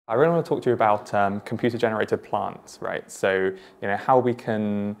I really want to talk to you about computer-generated plants, right? So, how we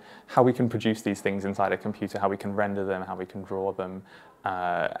can produce these things inside a computer, how we can render them, how we can draw them,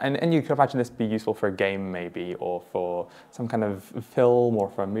 and you can imagine this be useful for a game maybe, or for some kind of film, or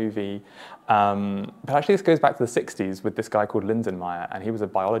for a movie. But actually, this goes back to the 60s with this guy called Lindenmayer, and he was a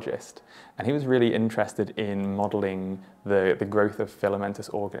biologist, and he was really interested in modeling the growth of filamentous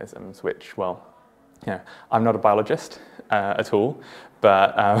organisms, which, well, I'm not a biologist at all,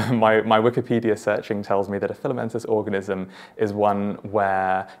 but my Wikipedia searching tells me that a filamentous organism is one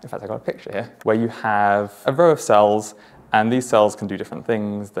where, in fact, I got a picture here, where you have a row of cells, and these cells can do different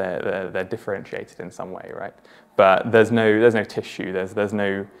things. They're differentiated in some way, right? But there's no tissue. There's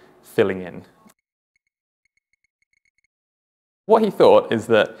no filling in. What he thought is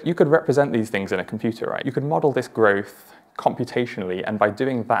that you could represent these things in a computer, right? You could model this growth computationally, and by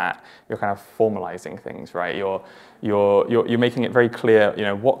doing that, you're kind of formalizing things, right? You're making it very clear,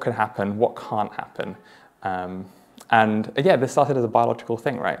 what could happen, what can't happen. And yeah, this started as a biological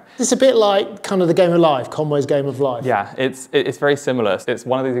thing, right? It's a bit like kind of the game of life, Conway's game of life. Yeah, it's very similar. It's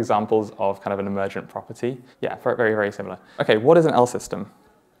one of these examples of kind of an emergent property. Yeah, very, very similar. Okay, what is an L system?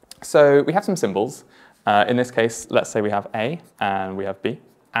 So we have some symbols. In this case, let's say we have A and we have B.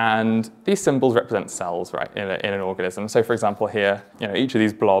 And these symbols represent cells, right, in an organism. So for example here, each of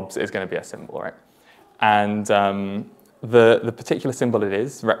these blobs is going to be a symbol, right? And the particular symbol it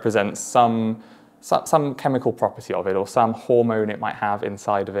is represents some chemical property of it, or some hormone it might have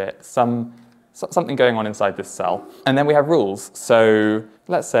inside of it, something going on inside this cell. And then we have rules. So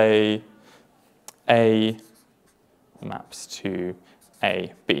let's say A maps to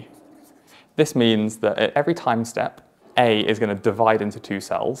A, B. This means that at every time step, A is going to divide into two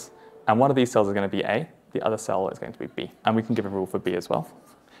cells, and one of these cells is going to be A, the other cell is going to be B. And we can give a rule for B as well.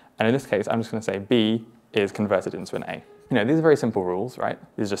 And in this case, I'm just going to say B is converted into an A. These are very simple rules, right?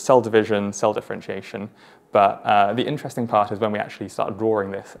 These are just cell division, cell differentiation. But the interesting part is when we actually start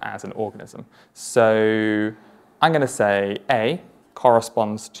drawing this as an organism. So I'm going to say A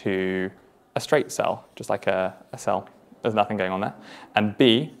corresponds to a straight cell, just like a cell. There's nothing going on there. And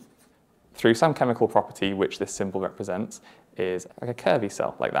B, through some chemical property, which this symbol represents, is like a curvy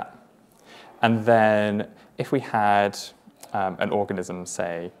cell, like that. And then if we had an organism,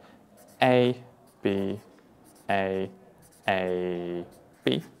 say, A, B, A,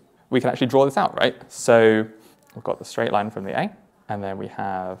 B, we can actually draw this out, right? So we've got the straight line from the A, and then we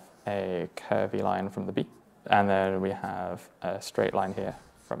have a curvy line from the B, and then we have a straight line here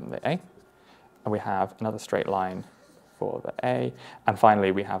from the A, and we have another straight line for the A, and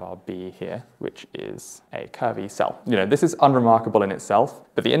finally we have our B here, which is a curvy cell. This is unremarkable in itself,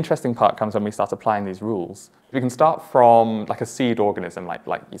 but the interesting part comes when we start applying these rules. We can start from like a seed organism, like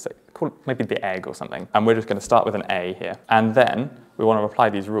you say, call it maybe the egg or something, and we're just going to start with an A here, and then we want to apply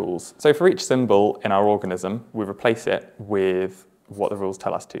these rules. So for each symbol in our organism, we replace it with what the rules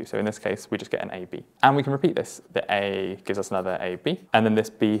tell us to. So in this case, we just get an AB. And we can repeat this. The A gives us another AB, and then this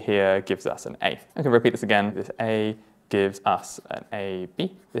B here gives us an A. I can repeat this again. This A gives us an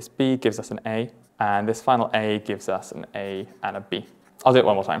AB, this B gives us an A, and this final A gives us an A and a B. I'll do it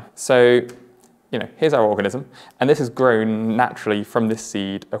one more time. So, here's our organism, and this has grown naturally from this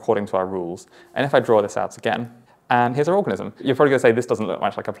seed according to our rules. And if I draw this out again, and here's our organism. You're probably going to say this doesn't look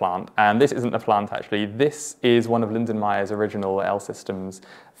much like a plant, and this isn't a plant actually. This is one of Lindenmayer's original L systems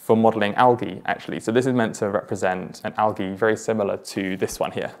for modeling algae, actually. So this is meant to represent an algae very similar to this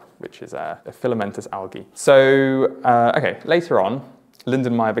one here, which is a filamentous algae. So, okay, later on,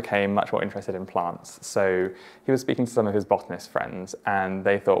 Lindenmayer became much more interested in plants. So he was speaking to some of his botanist friends, and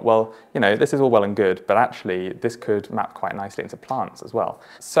they thought, well, this is all well and good, but actually this could map quite nicely into plants as well.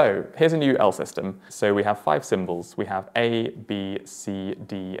 So here's a new L system. So we have 5 symbols. We have A, B, C,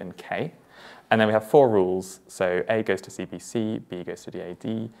 D, and K. And then we have 4 rules. So A goes to CBC, B goes to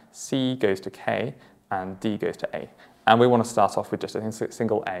DAD, C goes to K, and D goes to A. And we want to start off with just a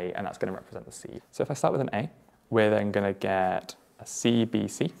single A, and that's going to represent the seed. So if I start with an A, we're then going to get a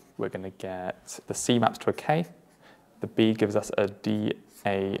CBC. We're going to get the C maps to a K. The B gives us a DAD.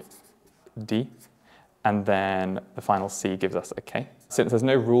 And then the final C gives us a K. Since there's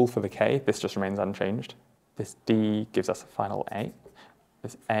no rule for the K, this just remains unchanged. This D gives us a final A.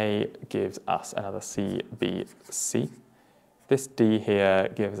 This A gives us another CBC. This D here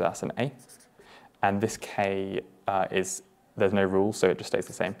gives us an A. And this K there's no rule, so it just stays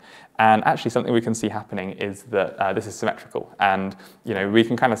the same. And actually something we can see happening is that this is symmetrical. And we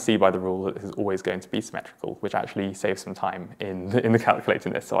can kind of see by the rule that this is always going to be symmetrical, which actually saves some time in the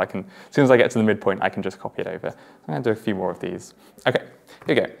calculating this. So I can, as soon as I get to the midpoint, I can just copy it over. I'm going to do a few more of these. Okay,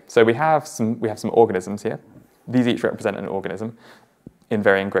 here we go. So we have some organisms here. These each represent an organism. in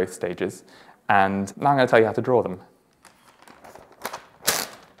varying growth stages. And now I'm going to tell you how to draw them.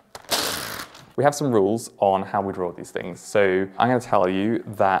 We have some rules on how we draw these things. So I'm going to tell you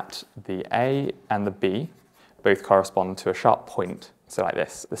that the A and the B both correspond to a sharp point. So like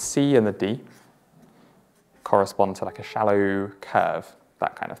this. The C and the D correspond to like a shallow curve,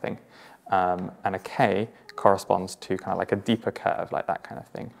 that kind of thing. And a K corresponds to kind of like a deeper curve, like that kind of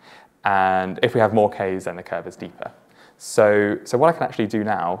thing. And if we have more Ks, then the curve is deeper. So what I can actually do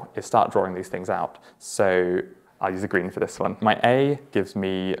now is start drawing these things out. So I'll use the green for this one. My A gives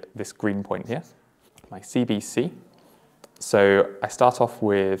me this green point here, my CBC. So I start off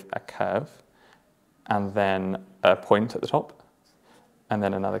with a curve, and then a point at the top, and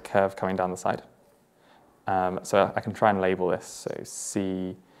then another curve coming down the side. So I can try and label this. So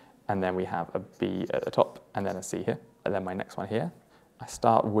C, and then we have a B at the top, and then a C here. And then my next one here, I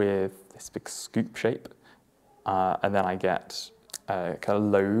start with this big scoop shape, and then I get a kind of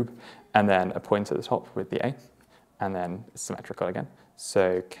lobe, and then a point at the top with the A. And then it's symmetrical again.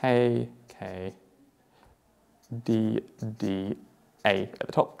 So K, K, D, D, A at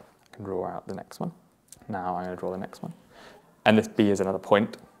the top. I can draw out the next one. Now I'm going to draw the next one. And this B is another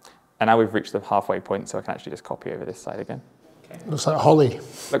point. And now we've reached the halfway point, so I can actually just copy over this side again. Okay. Looks like holly.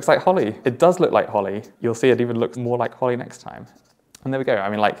 Looks like holly. It does look like holly. You'll see it even looks more like holly next time. And there we go.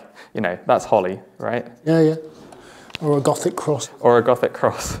 I mean, like, you know, that's holly, right? Yeah, yeah. Or a Gothic cross. Or a Gothic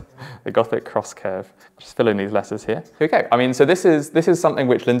cross, the Gothic cross curve. Just fill in these letters here. Here we go. I mean, so this is something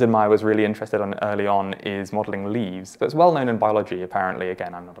which Lindenmayer was really interested in early on, is modeling leaves. So it's well known in biology, apparently.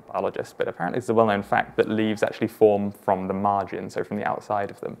 Again, I'm not a biologist, but apparently it's a well-known fact that leaves actually form from the margin, so from the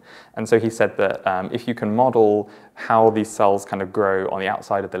outside of them. And so he said that if you can model how these cells kind of grow on the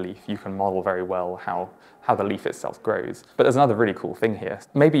outside of the leaf, you can model very well how the leaf itself grows. But there's another really cool thing here.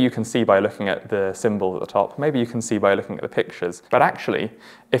 Maybe you can see by looking at the symbol at the top, maybe you can see by looking at the pictures, but actually,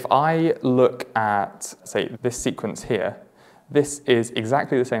 if I look at, say, this sequence here, this is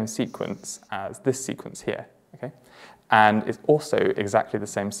exactly the same sequence as this sequence here, okay? And it's also exactly the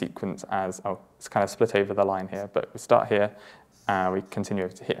same sequence as, oh, it's kind of split over the line here, but we start here, and we continue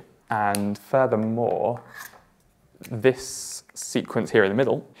over to here. And furthermore, this sequence here in the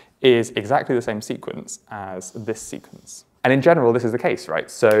middle is exactly the same sequence as this sequence. And in general, this is the case, right?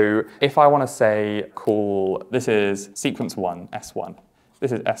 So if I want to say, call, this is sequence 1, S1.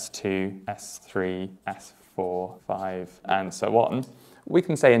 This is S2, S3, S4, 5, and so on. We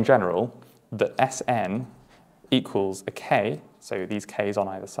can say in general that Sn equals a K, so these Ks on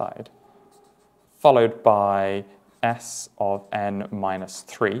either side, followed by S of n minus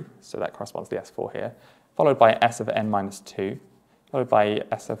 3, so that corresponds to the S4 here, followed by S of n minus 2, followed by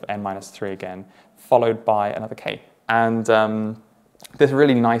S of n minus 3 again, followed by another K. And this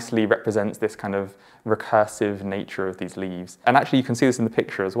really nicely represents this kind of recursive nature of these leaves. And actually you can see this in the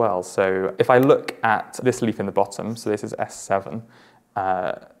picture as well. So if I look at this leaf in the bottom, so this is S7,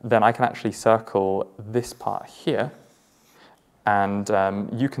 then I can actually circle this part here. And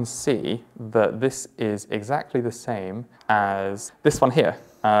you can see that this is exactly the same as this one here,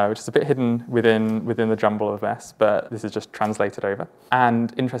 which is a bit hidden within the jumble of S, but this is just translated over.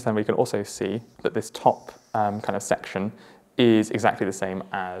 And interestingly, we can also see that this top kind of section is exactly the same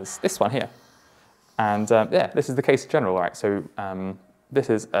as this one here. And yeah, this is the case in general, right? So this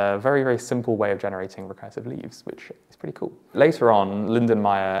is a very, very simple way of generating recursive leaves, which is pretty cool. Later on,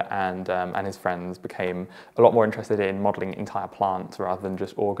 Lindenmayer and his friends became a lot more interested in modeling entire plants rather than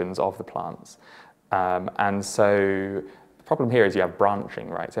just organs of the plants. And so the problem here is you have branching,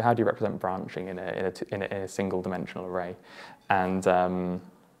 right? So how do you represent branching in a single dimensional array? And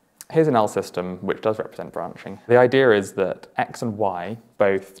here's an L system which does represent branching. The idea is that X and Y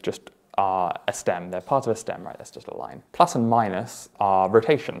both just are a stem. They're part of a stem, right? That's just a line. Plus and minus are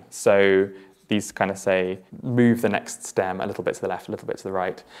rotation. So these kind of say, move the next stem a little bit to the left, a little bit to the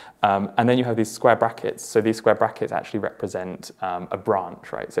right. And then you have these square brackets. So these square brackets actually represent a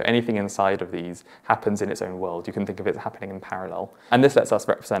branch, right? So anything inside of these happens in its own world. You can think of it as happening in parallel. And this lets us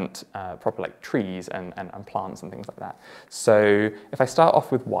represent proper like trees and plants and things like that. So if I start off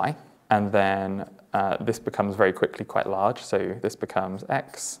with Y, and then this becomes very quickly quite large. So this becomes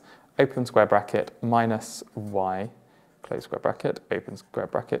X, open square bracket, minus Y, close square bracket, open square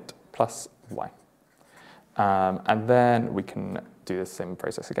bracket, plus Y. And then we can do the same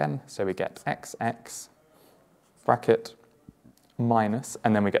process again. So we get XX, bracket, minus,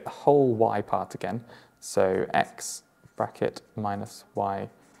 and then we get the whole Y part again. So X, bracket, minus Y,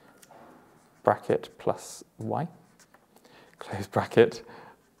 bracket, plus Y, close bracket,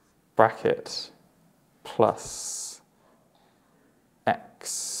 bracket, plus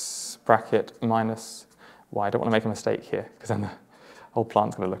X, bracket minus Y. I don't want to make a mistake here because then whole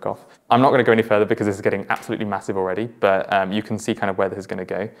plant's going to look off. I'm not going to go any further because this is getting absolutely massive already, but you can see kind of where this is going to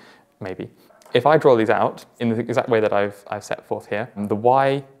go, maybe. If I draw these out in the exact way that I've set forth here, the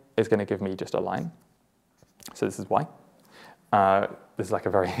y is going to give me just a line. So this is y. This is like a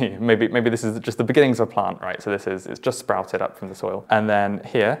very, maybe this is just the beginnings of a plant, right? So it's just sprouted up from the soil. And then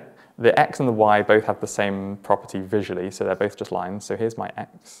here, the x and the y both have the same property visually, so they're both just lines. So here's my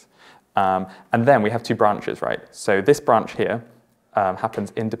x. And then we have two branches, right? So this branch here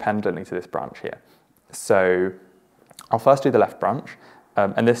happens independently to this branch here. So I'll first do the left branch,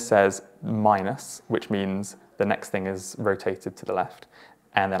 and this says minus, which means the next thing is rotated to the left.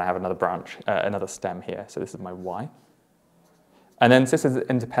 And then I have another branch, another stem here. So this is my y. And then since this is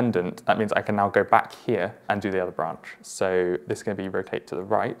independent, that means I can now go back here and do the other branch. So this is going to be rotate to the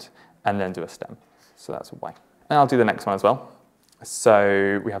right and then do a stem. So that's a y. And I'll do the next one as well.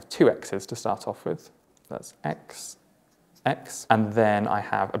 So we have two x's to start off with. That's x, x. And then I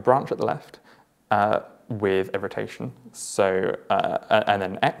have a branch at the left with a rotation. So, and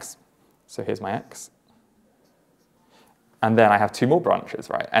then x. So here's my x. And then I have two more branches,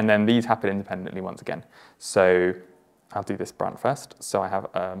 right? And then these happen independently once again. So I'll do this branch first. So I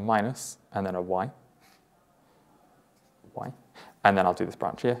have a minus and then a y. Y. And then I'll do this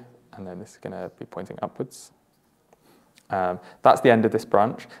branch here. And then this is going to be pointing upwards. That's the end of this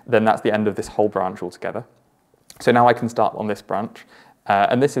branch. Then that's the end of this whole branch altogether. So now I can start on this branch.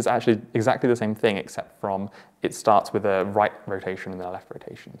 And this is actually exactly the same thing, except from it starts with a right rotation and then a left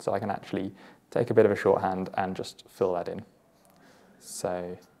rotation. So I can actually take a bit of a shorthand and just fill that in.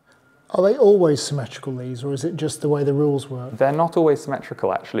 So Are they always symmetrical, these, or is it just the way the rules work? they're not always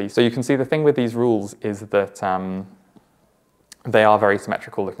symmetrical, actually. So you can see the thing with these rules is that they are very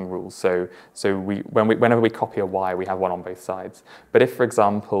symmetrical looking rules. So whenever we copy a y, we have one on both sides. But if, for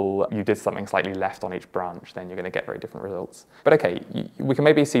example, you did something slightly left on each branch, then you're going to get very different results. But okay, we can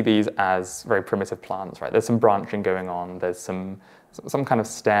maybe see these as very primitive plants, right? There's some branching going on. There's some kind of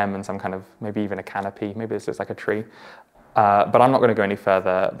stem and some kind of, maybe even a canopy. Maybe this looks like a tree. But I'm not going to go any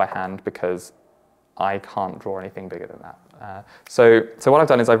further by hand because I can't draw anything bigger than that. So what I've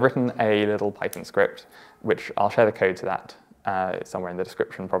done is I've written a little Python script, which I'll share the code to that somewhere in the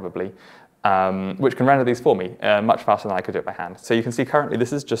description probably, which can render these for me much faster than I could do it by hand. So you can see currently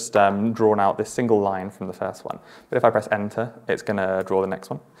this is just drawn out this single line from the first one. But if I press enter, it's going to draw the next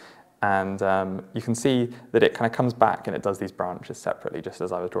one. And you can see that it kind of comes back and it does these branches separately, just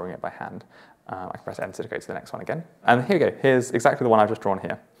as I was drawing it by hand. I can press enter to go to the next one again. And here we go. Here's exactly the one I've just drawn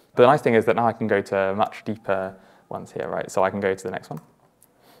here. But the nice thing is that now I can go to much deeper ones here, right? So I can go to the next one.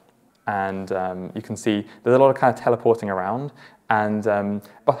 And you can see there's a lot of kind of teleporting around. And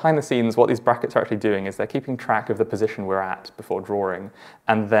behind the scenes, what these brackets are actually doing is they're keeping track of the position we're at before drawing.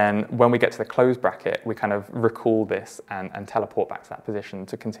 And then when we get to the close bracket, we kind of recall this and teleport back to that position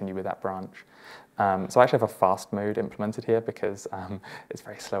to continue with that branch. So I actually have a fast mode implemented here because it's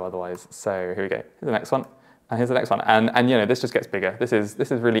very slow otherwise. So here we go. Here's the next one. And here's the next one. And you know, this just gets bigger. This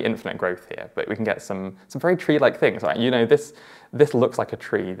is really infinite growth here, but we can get some very tree-like things. Right? You know, this looks like a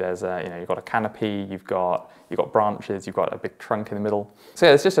tree. There's you've got a canopy, you've got branches, you've got a big trunk in the middle. So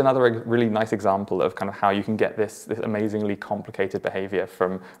yeah, it's just another really nice example of kind of how you can get this amazingly complicated behavior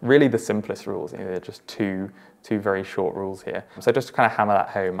from really the simplest rules. You know, they're just two very short rules here. So just to kind of hammer that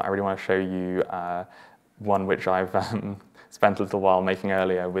home, I really want to show you one which I've spent a little while making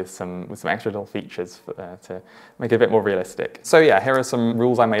earlier with some extra little features to make it a bit more realistic. So yeah, here are some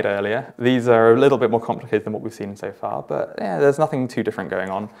rules I made earlier. These are a little bit more complicated than what we've seen so far, but yeah, there's nothing too different going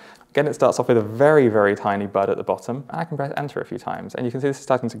on. Again, it starts off with a very, very tiny bud at the bottom. I can press enter a few times, and you can see this is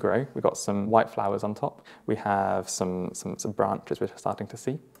starting to grow. We've got some white flowers on top. We have some branches which we're starting to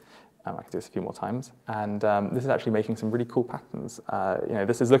see. I can do this a few more times. And this is actually making some really cool patterns. You know,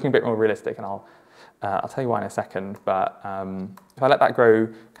 this is looking a bit more realistic, and I'll tell you why in a second. But if I let that grow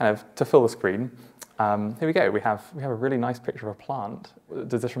kind of to fill the screen, here we go. We have a really nice picture of a plant.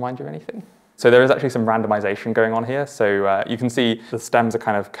 Does this remind you of anything? So there is actually some randomization going on here. So you can see the stems are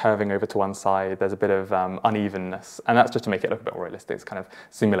kind of curving over to one side. There's a bit of unevenness, and that's just to make it look a bit more realistic. It kind of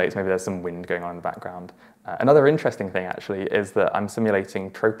simulates maybe there's some wind going on in the background. Another interesting thing actually is that I'm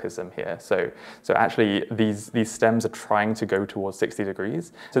simulating tropism here. So actually these stems are trying to go towards 60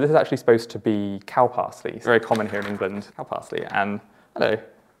 degrees. So this is actually supposed to be cow parsley. It's very common here in England, cow parsley, and I don't know,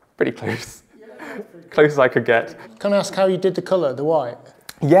 pretty close. Close as I could get. Can I ask how you did the colour, the white?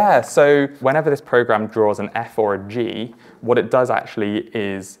 Yeah, so whenever this program draws an F or a G, what it does actually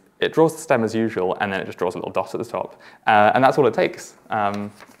is it draws the stem as usual, and then it just draws a little dot at the top, and that's all it takes.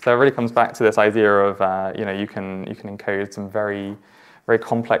 So it really comes back to this idea of you know, you can encode some very, very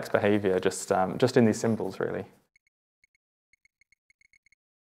complex behaviour just in these symbols, really.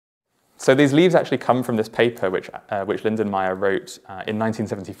 So these leaves actually come from this paper which Lindenmayer wrote in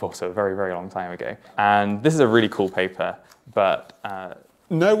 1974, so a very, very long time ago. And this is a really cool paper, but...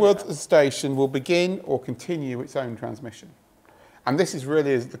 no other station will begin or continue its own transmission. And this is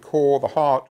really the core, the heart